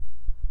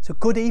So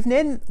good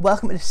evening,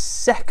 welcome to the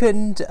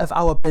second of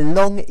our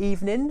Belong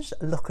evenings,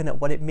 looking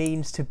at what it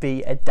means to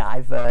be a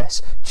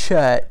diverse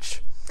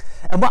church.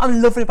 And what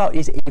I'm loving about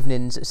these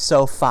evenings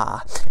so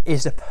far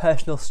is the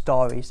personal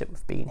stories that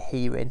we've been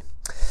hearing.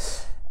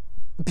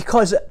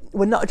 Because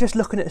we're not just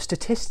looking at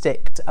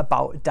statistics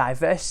about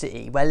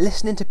diversity, we're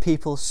listening to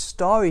people's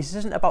stories. This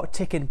isn't about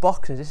ticking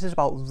boxes, this is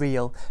about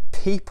real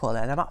people,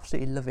 and I'm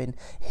absolutely loving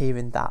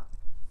hearing that.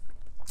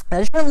 And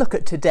I just want to look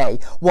at today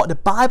what the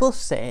Bible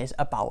says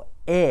about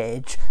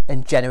age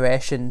and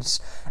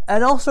generations,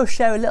 and also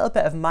share a little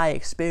bit of my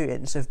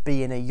experience of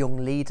being a young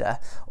leader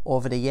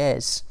over the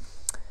years.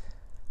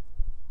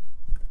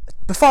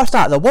 Before I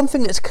start though, one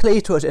thing that's clear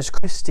to us as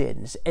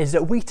Christians is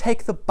that we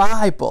take the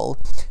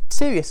Bible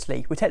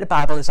seriously. We take the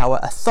Bible as our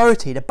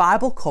authority. The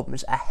Bible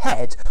comes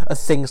ahead of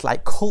things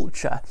like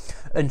culture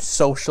and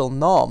social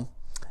norm.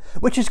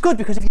 Which is good,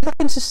 because if you look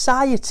in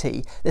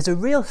society, there's a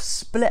real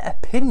split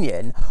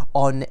opinion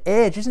on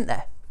age, isn't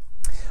there?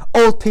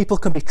 Old people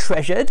can be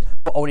treasured,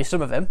 but only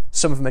some of them.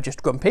 Some of them are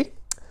just grumpy.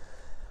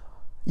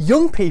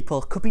 Young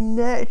people could be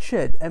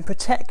nurtured and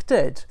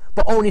protected,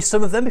 but only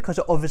some of them, because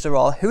others are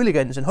all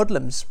hooligans and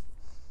hoodlums.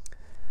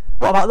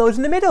 What about those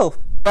in the middle?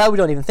 Well, we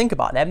don't even think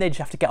about them, they just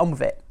have to get on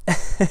with it.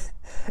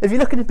 If you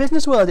look in the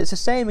business world, it's the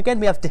same. Again,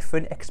 we have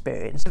different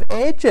experience of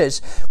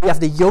ages. We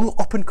have the young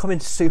up-and-coming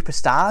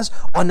superstars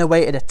on their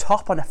way to the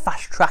top, on a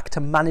fast track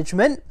to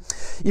management.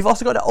 You've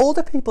also got the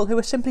older people who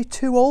are simply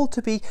too old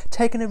to be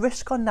taking a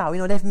risk on now. You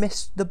know, they've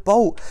missed the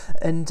boat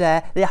and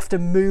they have to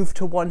move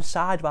to one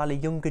side while the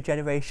younger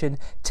generation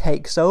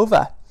takes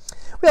over.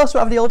 We also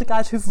have the older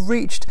guys who've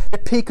reached the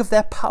peak of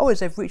their powers.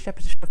 They've reached their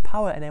position of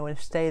power and they want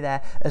to stay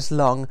there as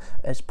long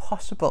as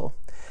possible.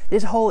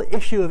 This whole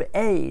issue of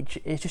age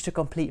is just a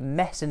complete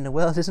mess in the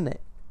world, isn't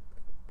it?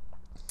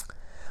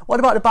 What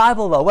about the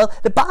Bible though? Well,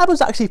 the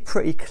Bible's actually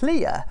pretty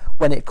clear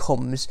when it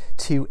comes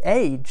to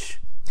age.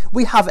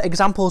 We have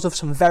examples of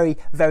some very,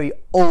 very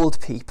old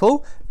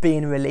people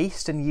being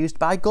released and used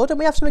by God, and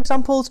we have some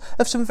examples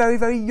of some very,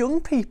 very young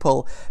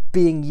people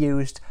being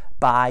used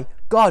by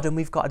God, and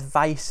we've got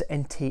advice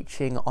and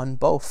teaching on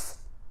both.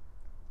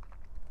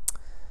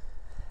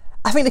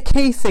 I think the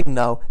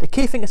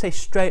key thing to say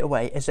straight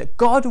away is that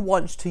God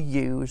wants to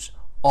use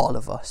all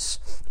of us,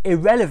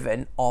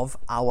 irrelevant of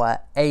our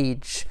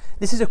age.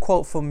 This is a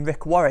quote from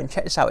Rick Warren.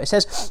 Check this out. It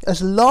says,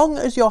 "As long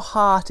as your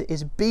heart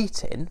is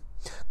beating,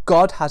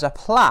 God has a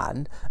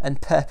plan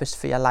and purpose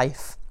for your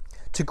life.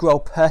 To grow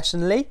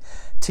personally,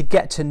 to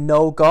get to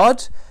know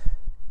God,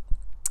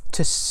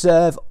 to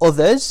serve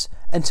others,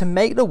 and to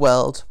make the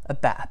world a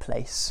better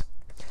place."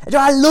 And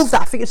I love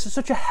that. I think it's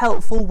such a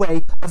helpful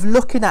way of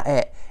looking at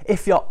it.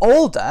 If you're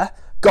older,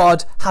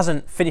 God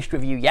hasn't finished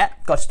with you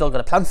yet. God's still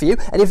got a plan for you.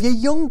 And if you're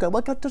younger,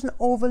 well, God doesn't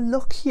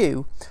overlook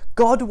you.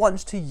 God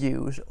wants to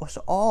use us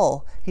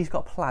all. He's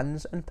got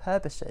plans and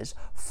purposes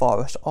for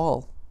us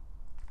all.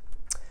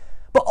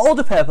 But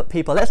older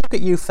people, let's look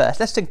at you first.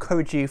 Let's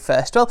encourage you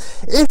first. Well,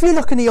 if you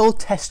look in the Old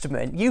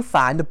Testament, you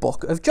find the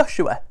book of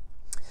Joshua.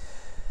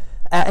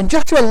 And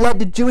Joshua led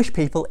the Jewish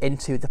people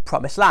into the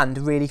Promised Land,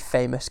 a really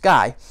famous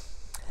guy.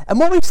 And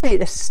what we see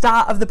at the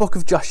start of the book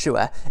of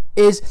Joshua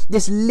is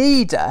this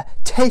leader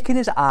taking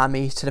his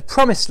army to the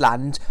Promised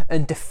Land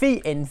and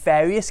defeating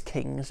various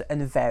kings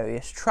and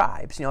various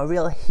tribes. You know, a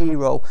real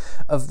hero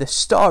of the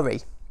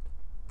story.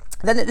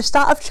 Then at the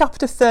start of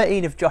chapter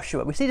 13 of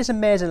Joshua, we see this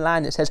amazing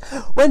line that says,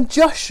 "When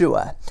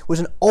Joshua was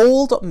an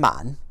old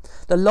man,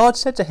 the Lord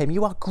said to him,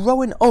 'You are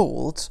growing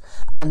old,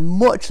 and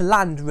much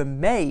land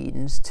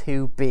remains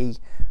to be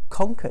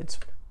conquered.'"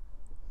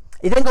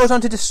 He then goes on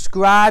to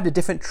describe the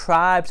different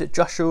tribes that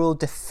Joshua will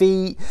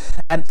defeat.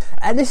 And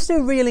this is a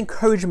real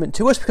encouragement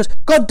to us, because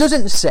God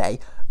doesn't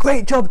say,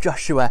 "Great job,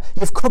 Joshua,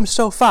 you've come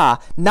so far.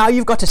 Now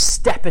you've got to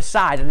step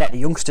aside and let the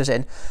youngsters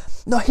in."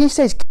 No, he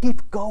says,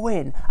 "Keep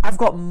going. I've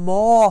got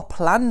more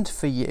planned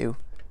for you.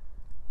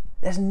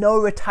 There's no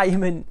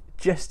retirement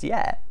just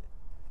yet.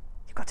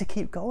 You've got to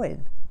keep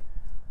going."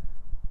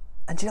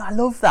 And you know, I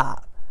love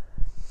that.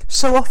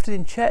 So often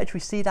in church we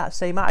see that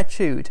same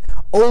attitude.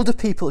 Older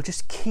people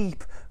just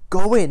keep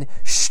going,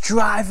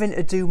 striving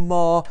to do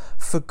more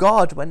for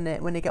God when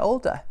they get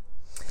older.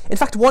 In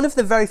fact, one of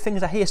the very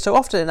things I hear so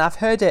often, and I've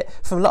heard it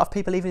from a lot of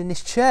people even in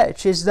this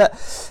church, is that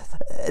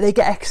they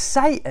get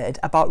excited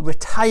about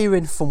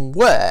retiring from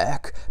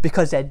work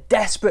because they're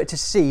desperate to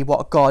see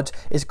what God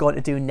is going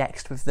to do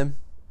next with them.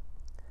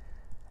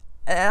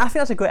 And I think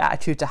that's a great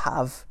attitude to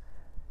have.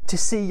 To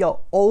see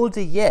your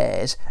older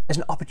years as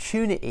an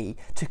opportunity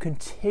to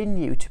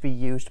continue to be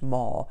used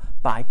more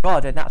by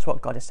God. And that's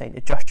what God is saying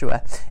to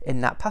Joshua in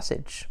that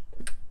passage.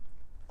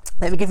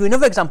 Let me give you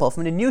another example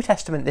from the New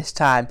Testament this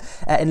time.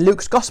 In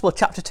Luke's Gospel,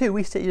 chapter 2,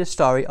 we see the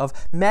story of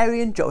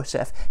Mary and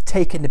Joseph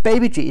taking the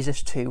baby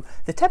Jesus to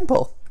the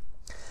temple.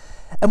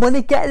 And when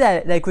they get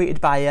there, they're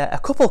greeted by a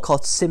couple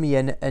called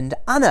Simeon and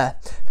Anna,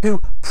 who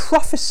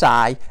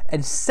prophesy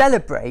and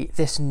celebrate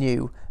this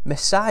new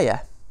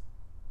Messiah.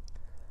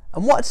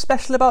 And what's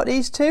special about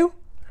these two?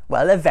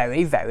 Well, they're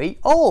very, very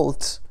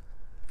old.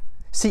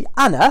 See,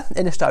 Anna,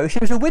 in the story, she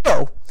was a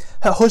widow.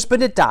 Her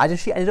husband had died and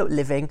she ended up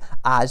living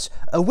as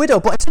a widow.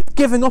 But instead of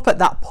giving up at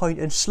that point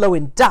and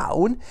slowing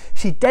down,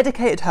 she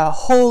dedicated her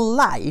whole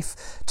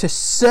life to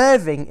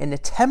serving in the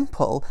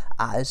temple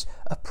as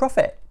a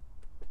prophet.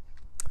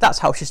 That's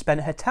how she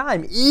spent her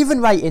time, even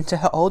right into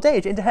her old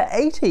age, into her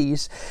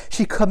 80s.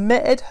 She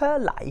committed her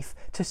life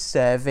to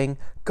serving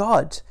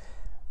God.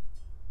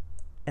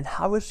 And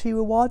how was she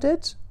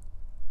rewarded?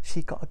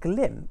 She got a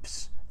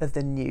glimpse of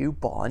the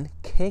newborn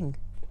king.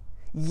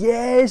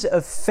 Years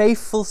of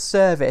faithful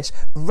service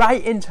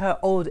right into her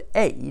old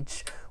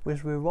age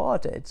was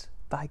rewarded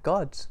by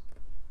God.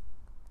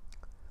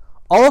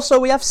 Also,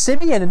 we have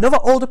Simeon, another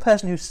older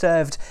person who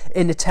served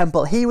in the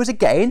temple. He was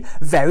again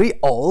very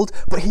old,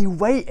 but he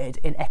waited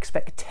in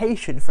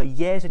expectation for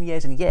years and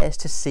years and years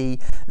to see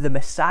the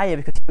Messiah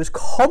because he was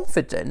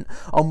confident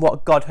on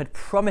what God had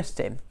promised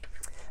him.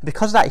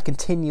 Because of that, he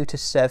continued to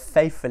serve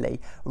faithfully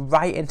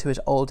right into his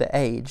older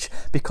age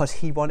because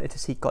he wanted to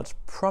see God's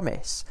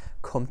promise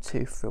come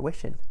to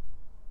fruition.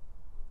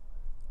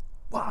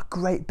 What a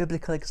great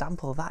biblical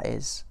example that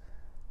is.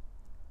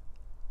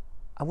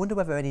 I wonder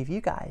whether any of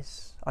you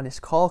guys on this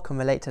call can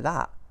relate to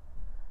that.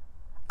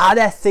 Are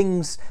there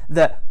things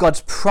that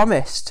God's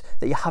promised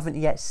that you haven't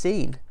yet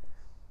seen?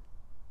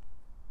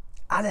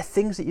 Are there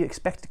things that you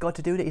expect God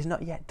to do that he's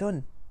not yet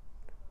done?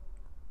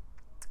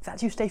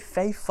 That's you, stay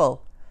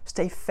faithful.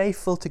 Stay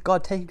faithful to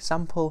God. Take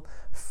example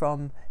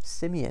from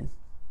Simeon.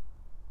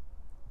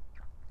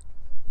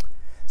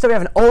 So we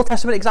have an Old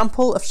Testament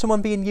example of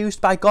someone being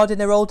used by God in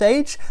their old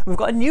age. We've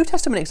got a New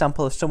Testament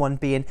example of someone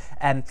being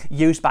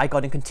used by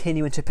God and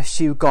continuing to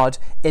pursue God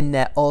in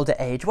their older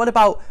age. What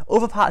about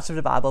other parts of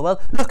the Bible?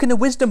 Well, look in the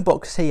wisdom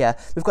books here.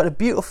 We've got a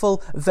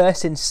beautiful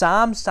verse in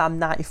Psalm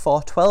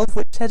 94:12,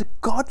 which says,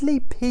 "Godly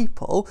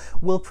people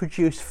will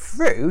produce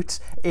fruit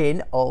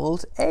in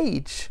old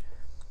age."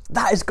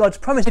 That is God's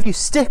promise. If you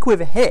stick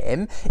with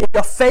him, if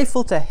you're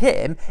faithful to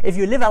him, if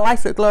you live a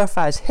life that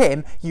glorifies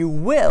him, you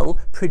will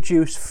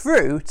produce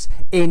fruit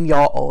in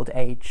your old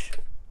age.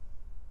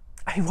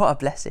 I mean, what a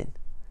blessing.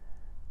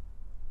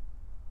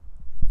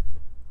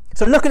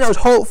 So looking at us,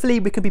 hopefully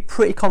we can be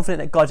pretty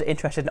confident that God's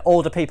interested in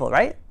older people,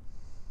 right?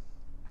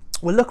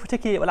 We'll look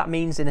particularly at what that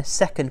means in a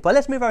second, but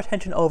let's move our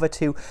attention over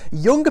to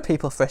younger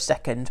people for a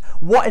second.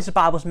 What is the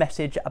Bible's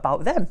message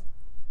about them?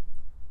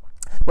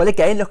 Well,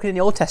 again, looking in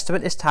the Old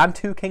Testament, this time,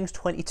 2 Kings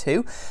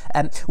 22,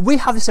 we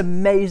have this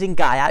amazing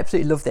guy. I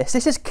absolutely love this.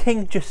 This is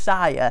King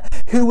Josiah,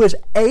 who was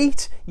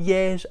 8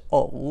 years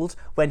old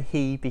when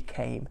he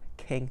became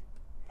king.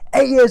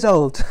 8 years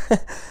old.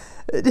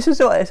 This is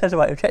what it says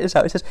about him. Check this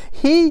out. It says,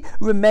 he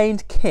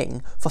remained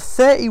king for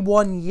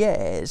 31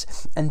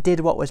 years and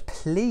did what was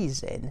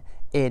pleasing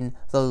in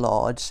the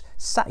Lord's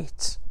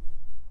sight.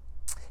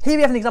 Here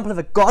we have an example of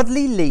a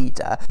godly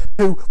leader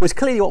who was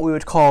clearly what we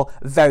would call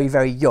very,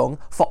 very young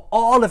for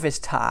all of his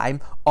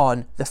time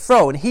on the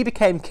throne. He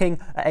became king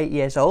at 8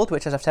 years old,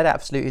 which, as I've said, I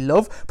absolutely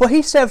love, but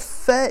he served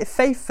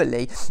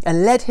faithfully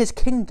and led his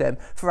kingdom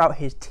throughout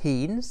his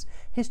teens,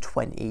 his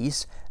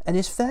 20s, and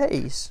his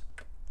 30s.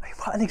 I mean,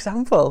 what an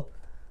example.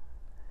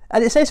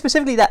 And it says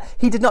specifically that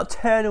he did not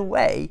turn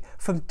away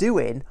from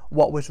doing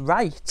what was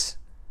right.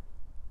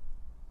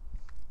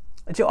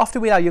 And so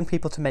often we allow young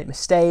people to make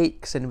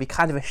mistakes and we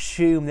kind of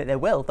assume that they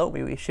will, don't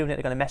we? We assume that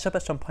they're going to mess up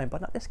at some point,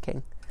 but not this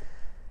king.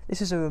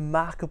 This is a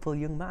remarkable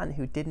young man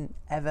who didn't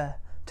ever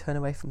turn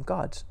away from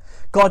God.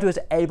 God was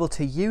able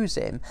to use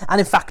him and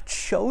in fact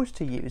chose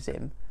to use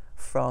him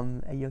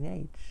from a young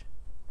age.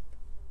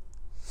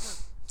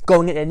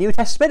 Going into the New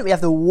Testament, we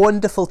have the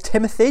wonderful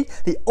Timothy,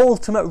 the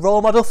ultimate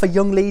role model for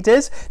young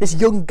leaders. This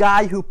young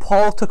guy who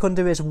Paul took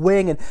under his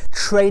wing and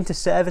trained to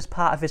serve as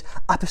part of his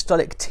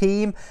apostolic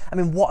team. I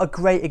mean, what a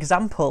great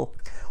example.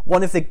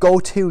 One of the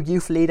go-to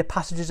youth leader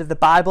passages of the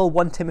Bible,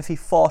 1 Timothy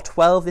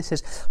 4:12. This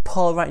is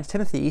Paul writing to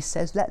Timothy. He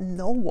says, "Let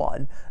no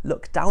one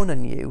look down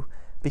on you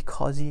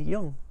because you're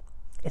young.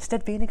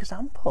 Instead, be an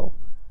example.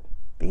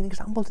 Be an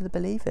example to the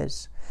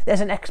believers." There's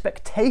an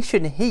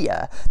expectation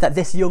here that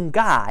this young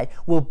guy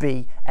will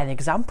be an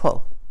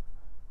example.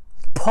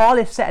 Paul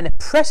is setting a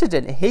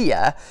precedent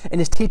here in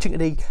his teaching to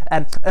the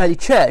early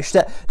church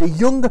that the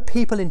younger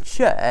people in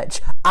church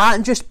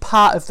aren't just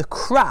part of the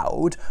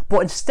crowd,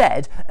 but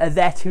instead are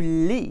there to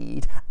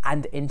lead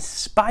and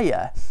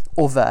inspire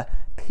other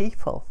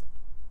people.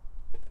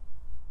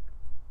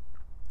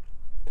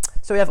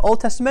 So we have Old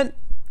Testament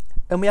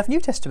and we have New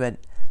Testament.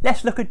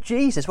 Let's look at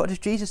Jesus. What does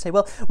Jesus say?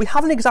 Well, we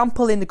have an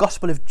example in the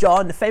Gospel of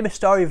John, the famous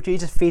story of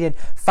Jesus feeding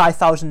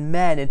 5,000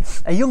 men.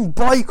 And a young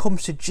boy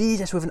comes to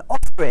Jesus with an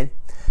offering.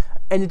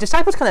 And the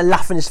disciples kind of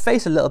laugh in his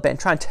face a little bit and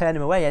try and turn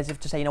him away as if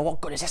to say,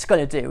 what good is this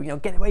going to do?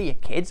 Get away, you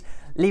kids.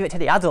 Leave it to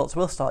the adults.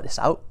 We'll sort this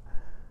out.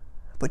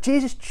 But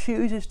Jesus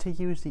chooses to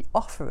use the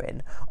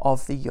offering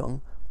of the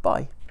young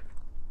boy.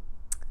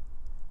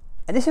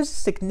 And this is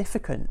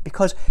significant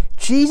because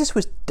Jesus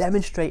was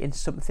demonstrating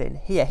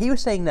something here. He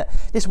was saying that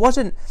this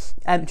wasn't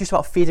just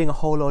about feeding a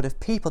whole load of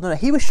people. No,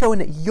 he was showing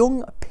that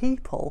young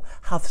people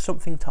have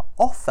something to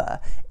offer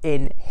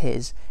in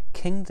his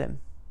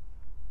kingdom.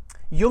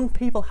 young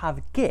people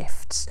have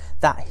gifts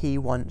that he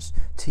wants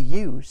to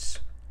use.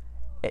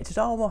 It's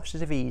almost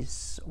as if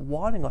he's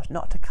warning us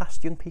not to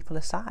cast young people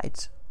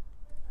aside.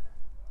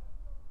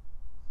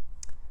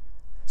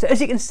 So as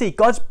you can see,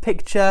 God's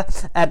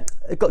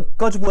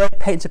word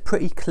paints a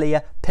pretty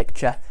clear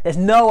picture. There's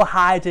no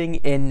hiding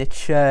in the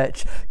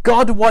church.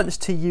 God wants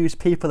to use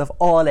people of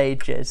all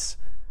ages.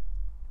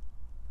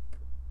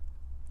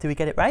 Do we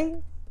get it right?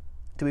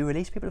 Do we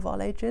release people of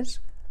all ages?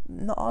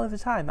 Not all of the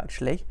time,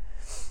 actually.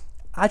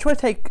 I just want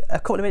to take a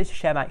couple of minutes to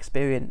share my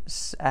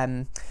experience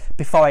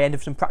before I end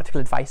with some practical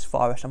advice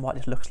for us on what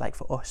this looks like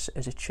for us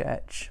as a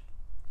church.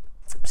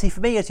 See,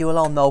 for me, as you will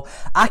all know,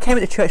 I came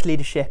into church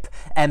leadership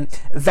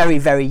very,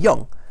 very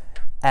young.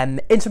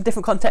 In some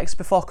different contexts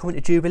before coming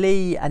to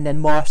Jubilee, and then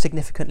more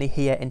significantly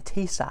here in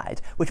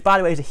Teesside, which, by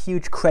the way, is a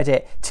huge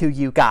credit to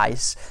you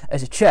guys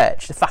as a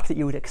church, the fact that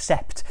you would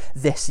accept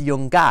this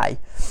young guy.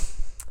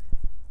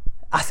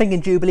 I think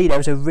in Jubilee there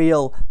was a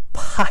real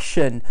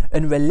passion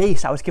and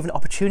release. I was given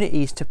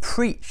opportunities to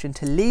preach and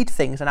to lead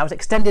things, and I was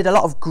extended a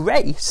lot of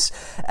grace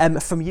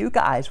from you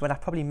guys when I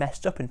probably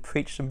messed up and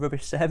preached some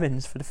rubbish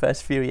sermons for the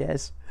first few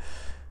years.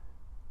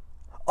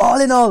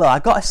 All in all, though, I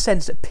got a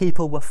sense that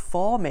people were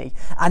for me.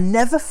 I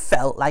never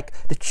felt like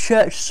the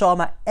church saw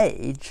my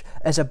age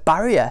as a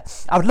barrier.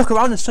 I would look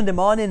around on Sunday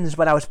mornings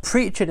when I was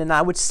preaching, and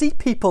I would see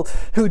people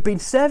who had been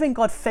serving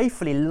God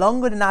faithfully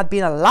longer than I'd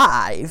been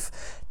alive,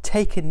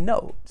 taking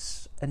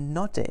notes and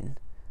nodding.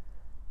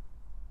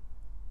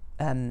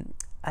 And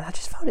I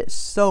just found it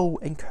so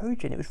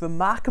encouraging. It was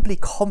remarkably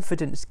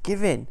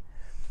confidence-giving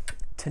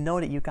to know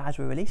that you guys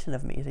were releasing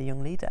of me as a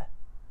young leader.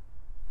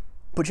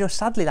 But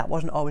sadly, that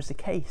wasn't always the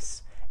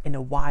case in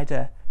a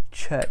wider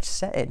church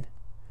setting.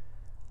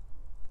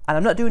 And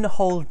I'm not doing the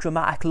whole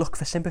dramatic look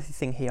for sympathy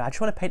thing here. I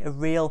just want to paint a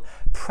real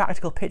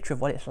practical picture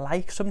of what it's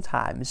like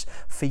sometimes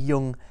for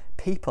young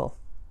people.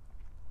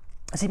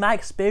 See, my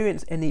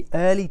experience in the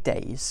early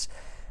days,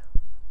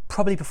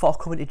 probably before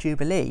coming to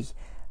Jubilee,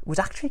 was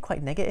actually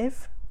quite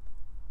negative.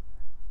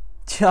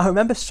 I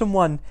remember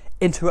someone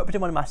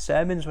interrupting one of my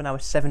sermons when I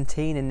was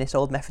 17 in this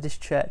old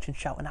Methodist church and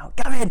shouting out,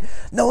 "Gavin,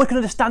 no one can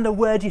understand a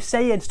word you're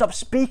saying, stop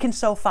speaking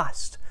so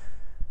fast."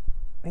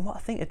 I mean, what a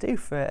thing to do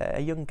for a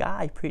young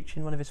guy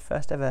preaching one of his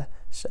first ever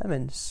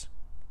sermons.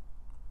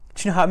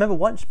 Do you know, I remember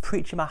once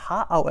preaching my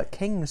heart out at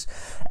King's,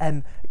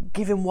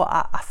 giving what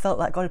I felt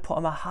like God had put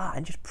on my heart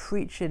and just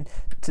preaching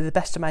to the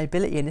best of my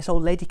ability. And this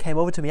old lady came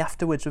over to me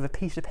afterwards with a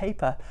piece of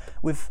paper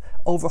with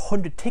over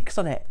 100 ticks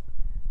on it.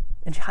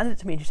 And she handed it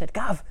to me and she said,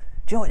 "Gav,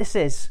 do you know what this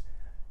is?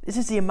 This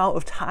is the amount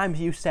of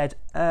times you said,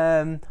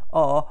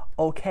 or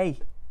okay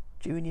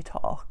during your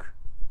talk."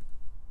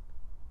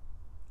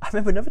 I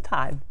remember another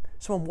time,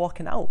 someone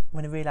walking out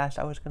when they realised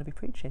I was going to be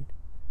preaching.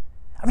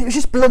 I mean, it was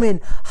just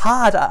blooming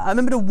hard. I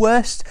remember the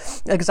worst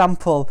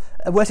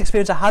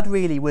experience I had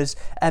really was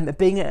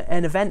being at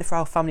an event for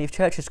our family of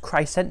churches,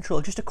 Christ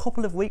Central, just a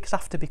couple of weeks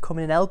after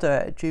becoming an elder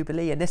at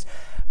Jubilee, and this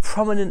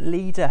prominent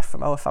leader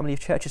from our family of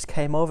churches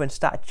came over and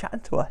started chatting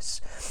to us.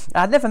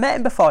 I'd never met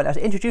him before, and I was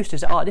introduced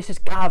as, "Oh, this is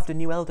Gav, the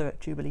new elder at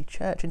Jubilee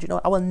Church." And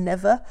I will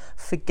never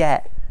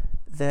forget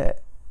the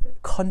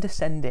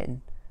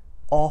condescending,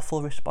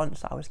 awful response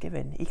that I was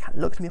given. He kind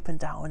of looked me up and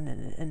down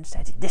and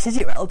said, "This is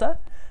your elder?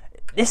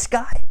 This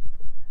guy?"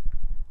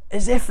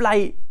 As if,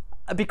 like,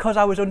 because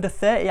I was under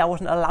 30, I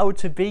wasn't allowed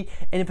to be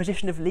in a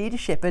position of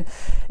leadership. And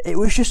it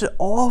was just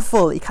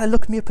awful. He kind of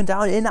looked me up and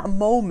down. In that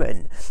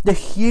moment, the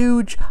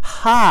huge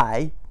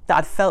high that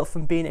I'd felt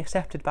from being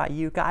accepted by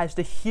you guys,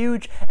 the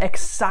huge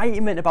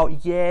excitement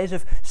about years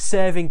of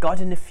serving God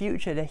in the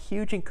future, the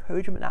huge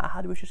encouragement that I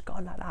had was just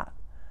gone like that.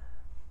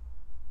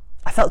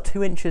 I felt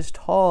 2 inches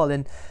tall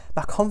and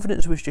my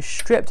confidence was just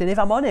stripped. And if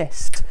I'm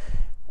honest,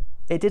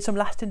 it did some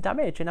lasting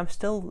damage, and I'm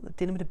still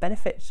dealing with the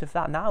benefits of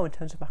that now in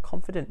terms of my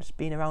confidence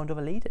being around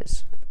other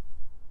leaders.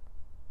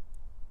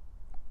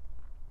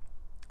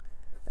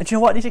 And do you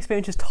know what these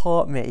experiences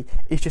taught me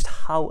is just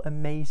how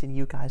amazing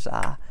you guys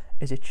are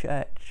as a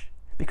church,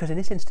 because in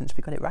this instance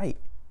we got it right.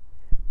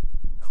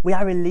 We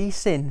are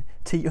releasing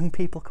to young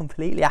people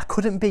completely. I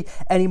couldn't be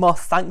any more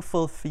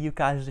thankful for you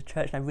guys as a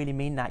church, and I really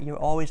mean that. You're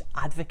always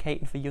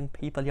advocating for young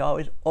people. You're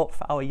always up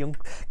for our young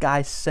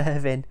guys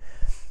serving.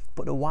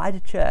 But the wider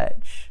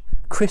church,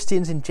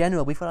 Christians in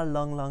general, we've got a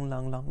long, long,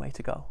 long, long way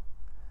to go.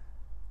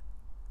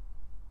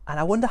 And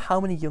I wonder how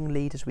many young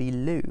leaders we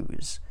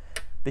lose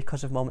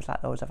because of moments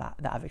like those that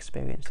I've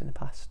experienced in the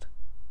past.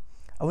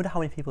 I wonder how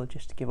many people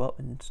just give up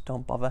and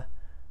don't bother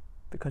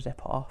because they're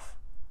put off.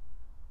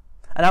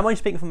 And I'm only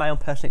speaking from my own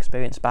personal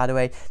experience, by the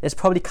way. There's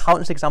probably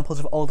countless examples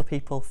of older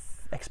people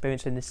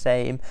experiencing the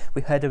same.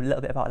 We heard a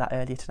little bit about that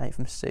earlier tonight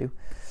from Sue.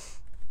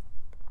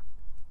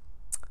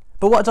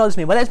 But what does this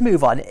mean? Well, let's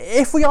move on.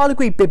 If we all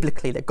agree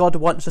biblically that God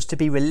wants us to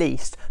be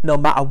released no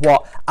matter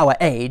what our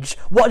age,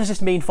 what does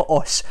this mean for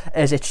us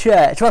as a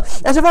church? Well,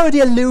 as I've already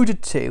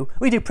alluded to,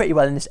 we do pretty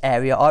well in this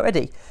area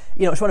already.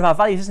 It's one of our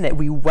values, isn't it?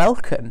 We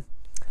welcome.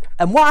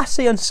 And what I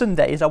see on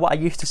Sundays, or what I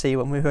used to see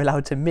when we were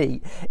allowed to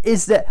meet,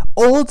 is that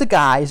older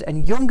guys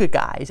and younger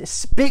guys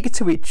speak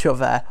to each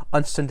other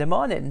on Sunday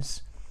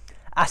mornings.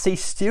 I see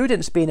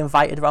students being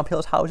invited around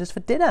people's houses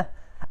for dinner.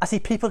 I see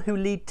people who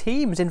lead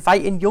teams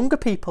inviting younger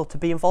people to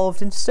be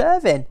involved in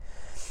serving.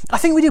 I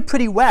think we do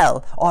pretty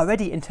well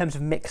already in terms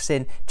of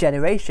mixing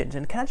generations,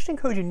 and can I just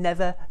encourage you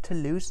never to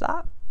lose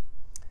that?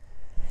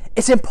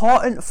 It's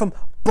important from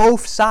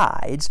both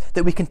sides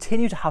that we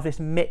continue to have this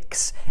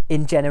mix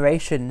in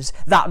generations,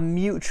 that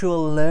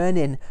mutual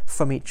learning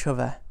from each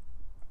other.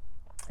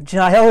 Do you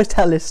know, I always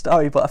tell this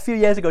story, but a few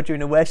years ago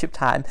during the worship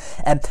time,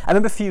 I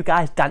remember a few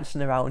guys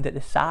dancing around at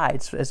the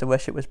sides as the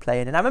worship was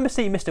playing, and I remember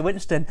seeing Mr.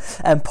 Winston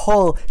and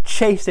Paul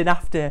chasing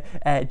after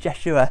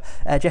Jeshua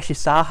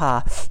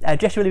Saha.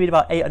 Jeshua would have been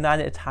about 8 or 9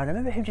 at the time. I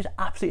remember him just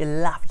absolutely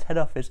laughing his head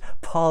off as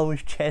Paul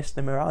was chasing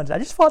them around. And I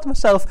just thought to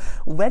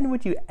myself, when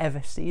would you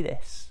ever see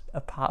this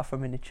apart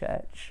from in the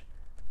church?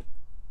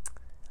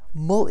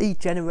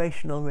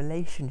 Multi-generational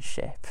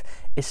relationship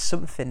is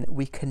something that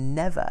we can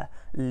never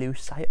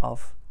lose sight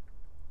of.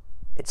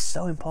 It's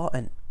so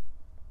important.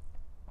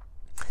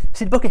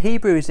 See, the book of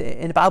Hebrews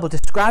in the Bible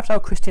describes our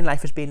Christian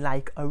life as being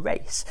like a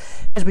race.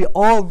 As we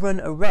all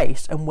run a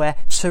race and we're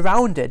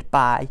surrounded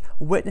by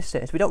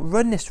witnesses. We don't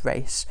run this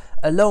race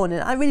alone.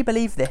 And I really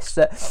believe this,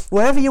 that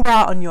wherever you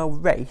are on your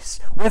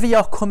race, whether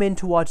you're coming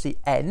towards the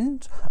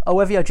end or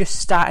whether you're just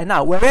starting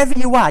out, wherever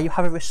you are, you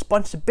have a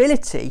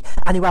responsibility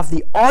and you have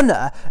the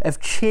honour of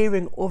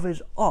cheering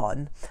others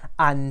on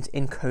and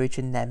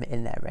encouraging them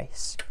in their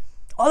race.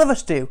 All of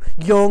us do,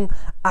 young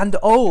and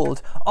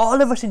old.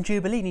 All of us in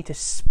Jubilee need to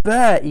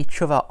spur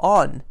each other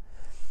on.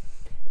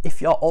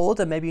 If you're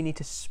older, maybe you need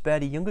to spur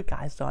the younger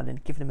guys on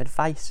and give them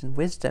advice and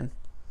wisdom.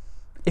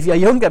 If you're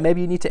younger,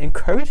 maybe you need to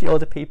encourage the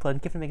older people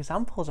and give them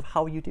examples of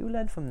how you do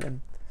learn from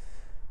them.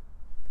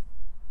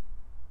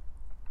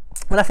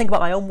 When I think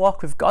about my own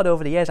walk with God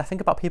over the years, I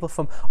think about people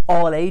from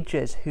all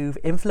ages who've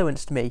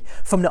influenced me.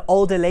 From the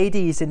older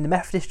ladies in the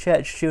Methodist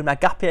church during my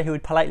gap year who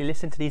would politely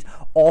listen to these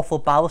awful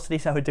Bible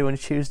studies I would do on a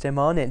Tuesday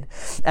morning,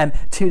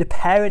 to the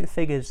parent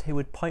figures who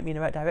would point me in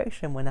the right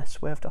direction when I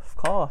swerved off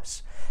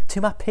course,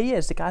 to my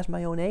peers, the guys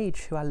my own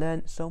age who I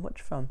learned so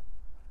much from.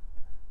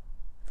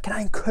 Can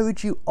I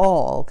encourage you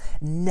all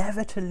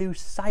never to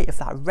lose sight of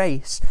that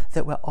race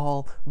that we're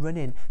all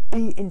running?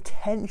 Be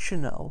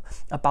intentional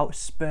about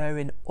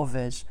spurring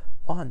others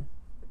on.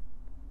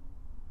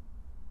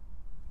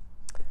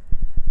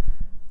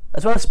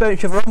 As well as spurring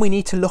each other on, we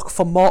need to look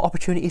for more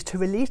opportunities to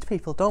release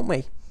people, don't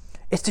we?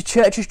 It's the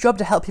church's job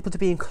to help people to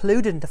be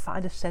included and to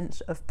find a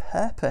sense of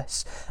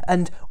purpose.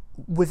 And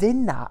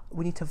within that,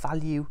 we need to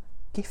value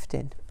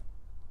gifting.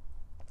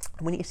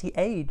 And we need to see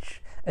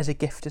age as a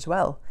gift as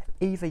well,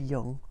 either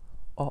young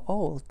or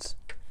old.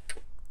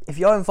 If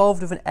you're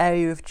involved with an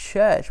area of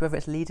church, whether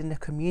it's leading a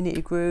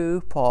community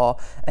group or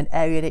an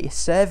area that you're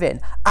serving,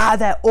 are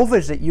there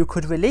others that you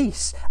could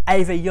release,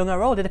 either young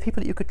or old? Are there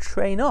people that you could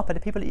train up? Are there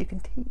people that you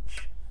can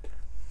teach?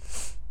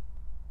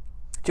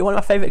 Do you know, one of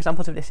my favourite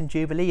examples of this in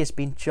Jubilee has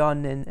been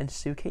John and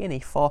Sue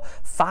Keeney. For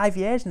 5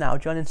 years now,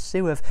 John and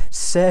Sue have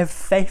served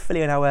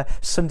faithfully on our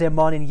Sunday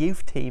morning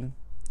youth team.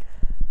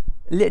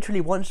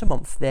 Literally once a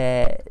month,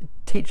 they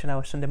teach on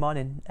our Sunday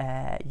morning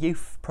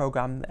youth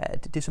programme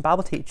to do some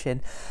Bible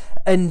teaching.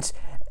 And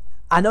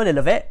I know they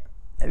love it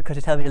because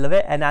they tell me they love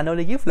it, and I know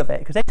the youth love it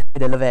because they tell me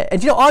they love it.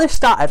 And you know, all this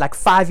started like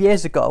 5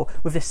 years ago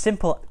with this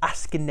simple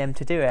asking them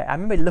to do it. I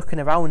remember looking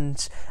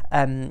around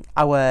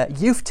our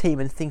youth team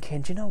and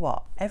thinking, do you know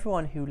what?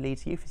 Everyone who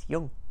leads youth is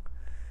young.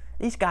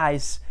 These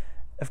guys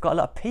have got a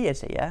lot of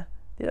peers here.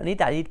 They don't need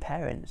that, they need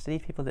parents. They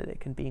need people that they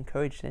can be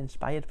encouraged and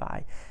inspired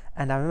by.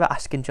 And I remember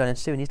asking John and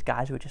Sue, and these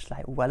guys were just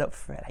like well up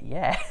for it, like,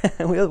 yeah,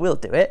 we'll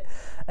do it.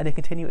 And they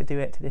continue to do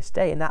it to this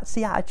day. And that's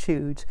the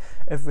attitude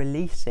of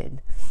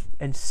releasing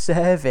and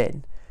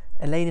serving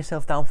and laying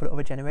yourself down for the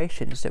other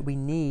generations that we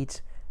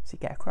need to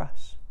get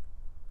across.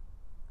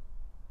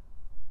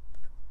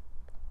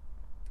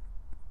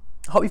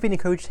 I hope you've been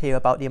encouraged here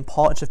about the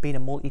importance of being a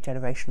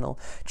multi-generational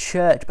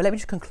church. But let me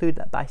just conclude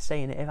that by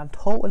saying that if I'm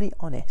totally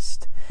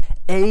honest,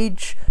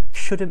 age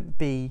shouldn't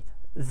be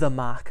the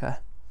marker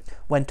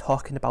when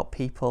talking about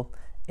people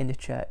in the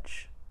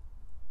church.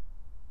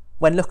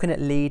 When looking at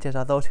leaders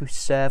or those who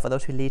serve or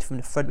those who lead from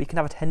the front, we can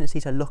have a tendency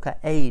to look at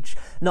age,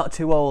 not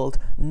too old,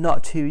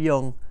 not too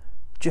young,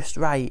 just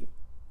right.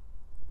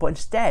 But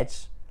instead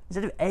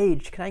of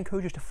age, can I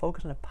encourage us to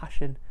focus on a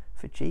passion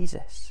for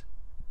Jesus?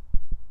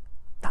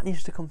 That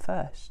needs to come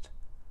first.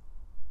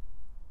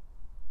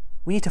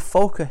 We need to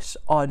focus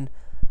on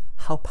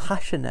how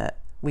passionate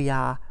we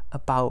are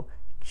about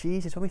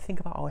Jesus. When we think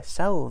about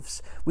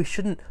ourselves, we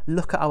shouldn't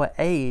look at our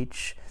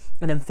age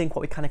and then think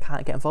what we kind of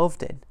can't get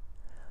involved in.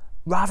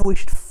 Rather, we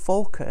should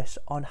focus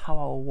on how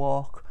our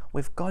walk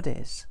with God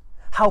is.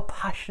 How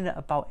passionate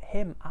about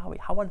Him are we?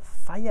 How on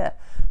fire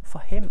for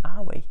Him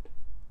are we?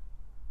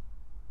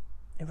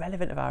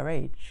 Irrelevant of our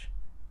age,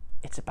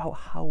 it's about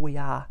how we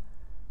are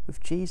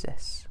with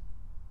Jesus.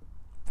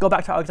 Go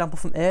back to our example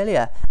from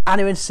earlier.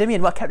 Anna and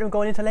Simeon, what kept them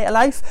going into later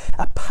life?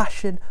 A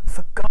passion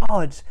for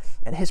God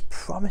and His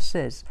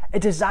promises. A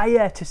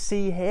desire to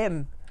see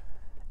Him.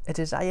 A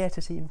desire to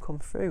see Him come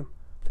through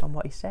on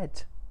what He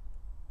said.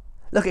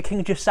 Look at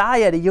King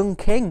Josiah, the young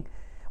king.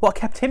 What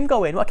kept him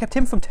going? What kept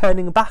him from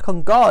turning back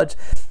on God?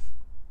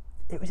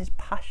 It was his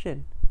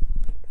passion.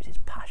 It was his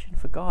passion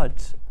for God.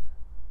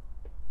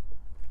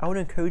 I want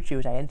to encourage you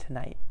as I end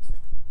tonight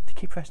to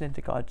keep pressing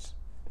into God.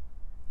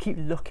 Keep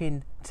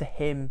looking to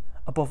him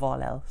above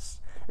all else.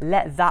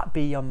 Let that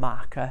be your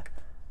marker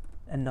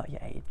and not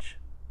your age.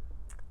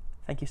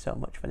 Thank you so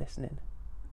much for listening.